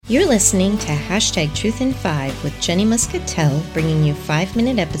You're listening to Hashtag Truth in 5 with Jenny Muscatel, bringing you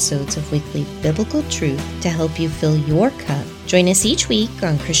 5-minute episodes of weekly biblical truth to help you fill your cup. Join us each week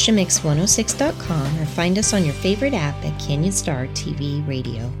on ChristianMix106.com or find us on your favorite app at Canyon Star TV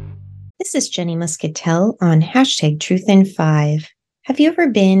Radio. This is Jenny Muscatel on Hashtag Truth in 5. Have you ever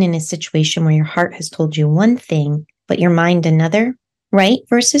been in a situation where your heart has told you one thing, but your mind another? Right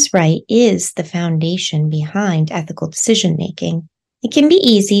versus right is the foundation behind ethical decision-making. It can be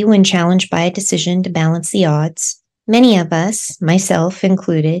easy when challenged by a decision to balance the odds. Many of us, myself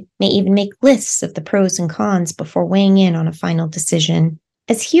included, may even make lists of the pros and cons before weighing in on a final decision.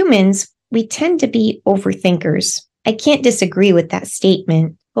 As humans, we tend to be overthinkers. I can't disagree with that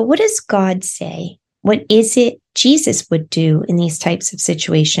statement, but what does God say? What is it Jesus would do in these types of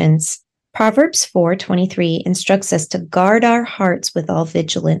situations? Proverbs 4:23 instructs us to guard our hearts with all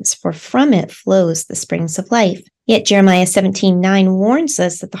vigilance, for from it flows the springs of life. Yet Jeremiah 17:9 warns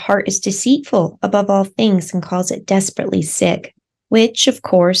us that the heart is deceitful above all things and calls it desperately sick, which, of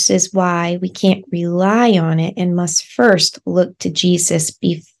course, is why we can't rely on it and must first look to Jesus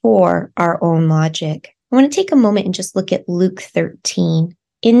before our own logic. I want to take a moment and just look at Luke 13.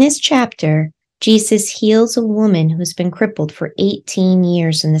 In this chapter, Jesus heals a woman who's been crippled for 18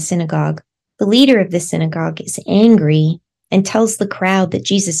 years in the synagogue. The leader of the synagogue is angry and tells the crowd that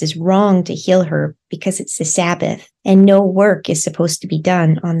Jesus is wrong to heal her because it's the Sabbath and no work is supposed to be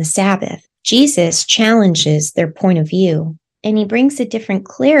done on the Sabbath. Jesus challenges their point of view, and he brings a different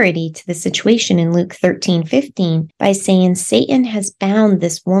clarity to the situation in Luke 13:15 by saying Satan has bound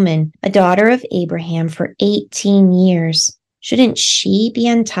this woman, a daughter of Abraham, for 18 years. Shouldn't she be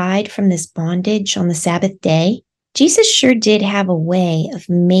untied from this bondage on the Sabbath day? Jesus sure did have a way of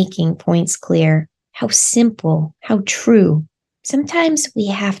making points clear. How simple, how true. Sometimes we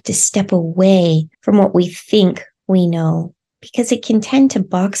have to step away from what we think we know because it can tend to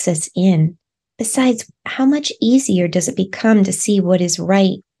box us in. Besides, how much easier does it become to see what is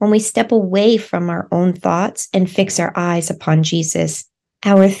right when we step away from our own thoughts and fix our eyes upon Jesus?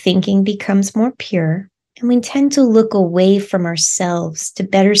 Our thinking becomes more pure, and we tend to look away from ourselves to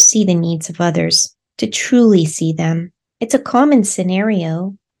better see the needs of others, to truly see them. It's a common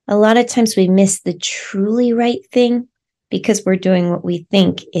scenario. A lot of times we miss the truly right thing because we're doing what we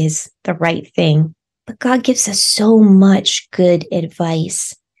think is the right thing. But God gives us so much good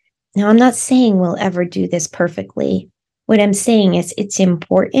advice. Now, I'm not saying we'll ever do this perfectly. What I'm saying is it's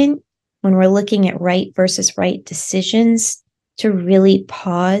important when we're looking at right versus right decisions to really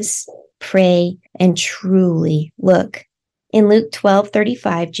pause, pray, and truly look. In Luke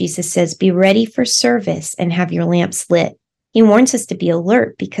 12:35, Jesus says, "Be ready for service and have your lamps lit." He warns us to be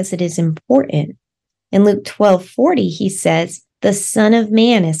alert because it is important. In Luke 12:40, he says, "The Son of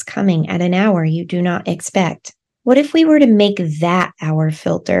Man is coming at an hour you do not expect." What if we were to make that our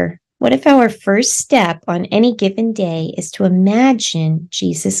filter? What if our first step on any given day is to imagine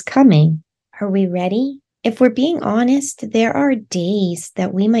Jesus coming? Are we ready? If we're being honest, there are days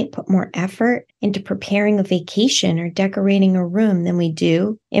that we might put more effort into preparing a vacation or decorating a room than we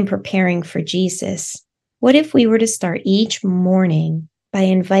do in preparing for Jesus. What if we were to start each morning by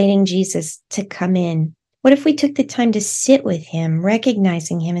inviting Jesus to come in? What if we took the time to sit with him,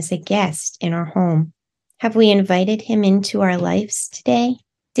 recognizing him as a guest in our home? Have we invited him into our lives today?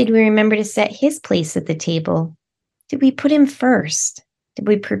 Did we remember to set his place at the table? Did we put him first? Did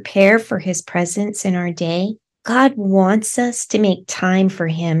we prepare for his presence in our day? God wants us to make time for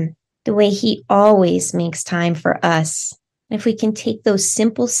him the way he always makes time for us. And if we can take those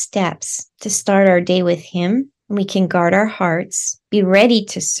simple steps to start our day with him, we can guard our hearts, be ready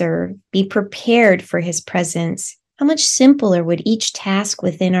to serve, be prepared for his presence. How much simpler would each task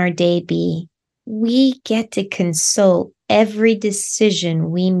within our day be? We get to consult every decision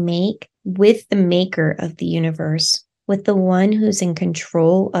we make with the maker of the universe, with the one who's in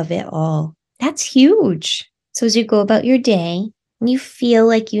control of it all. That's huge. So as you go about your day and you feel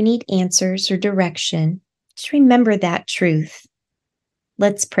like you need answers or direction, just remember that truth.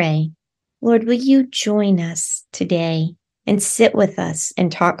 Let's pray. Lord, will you join us today and sit with us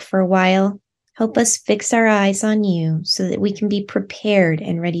and talk for a while? Help us fix our eyes on you so that we can be prepared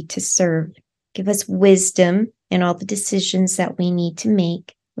and ready to serve. Give us wisdom in all the decisions that we need to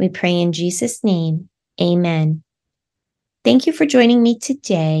make. We pray in Jesus' name. Amen. Thank you for joining me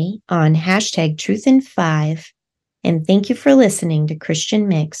today on Hashtag Truth in 5, and thank you for listening to Christian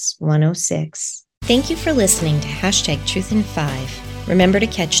Mix 106. Thank you for listening to Hashtag Truth in 5. Remember to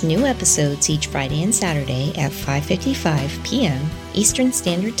catch new episodes each Friday and Saturday at 5:55 p.m. Eastern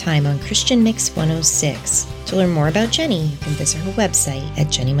Standard Time on Christian Mix 106. To learn more about Jenny, you can visit her website at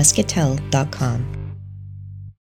jennymuscatel.com.